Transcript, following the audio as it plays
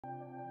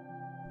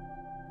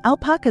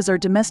Alpacas are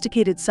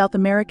domesticated South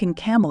American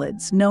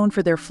camelids known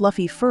for their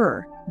fluffy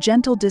fur,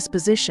 gentle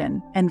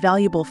disposition, and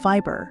valuable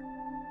fiber.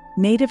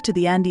 Native to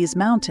the Andes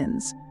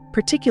Mountains,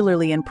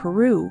 particularly in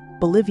Peru,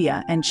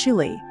 Bolivia, and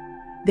Chile,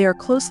 they are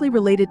closely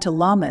related to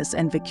llamas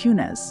and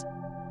vicuñas.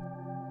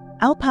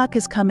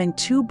 Alpacas come in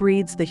two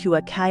breeds: the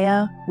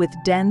Huacaya, with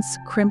dense,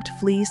 crimped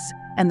fleece,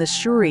 and the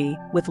Shuri,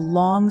 with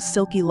long,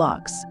 silky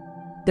locks.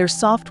 Their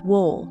soft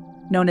wool,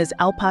 known as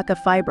alpaca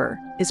fiber,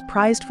 is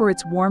prized for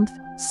its warmth,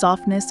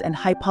 softness, and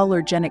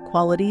hypoallergenic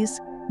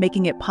qualities,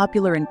 making it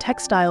popular in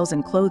textiles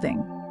and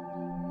clothing.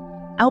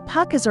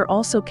 Alpacas are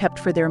also kept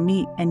for their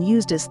meat and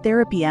used as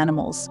therapy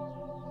animals.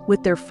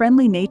 With their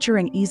friendly nature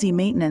and easy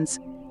maintenance,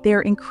 they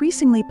are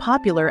increasingly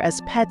popular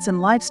as pets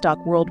and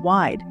livestock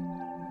worldwide,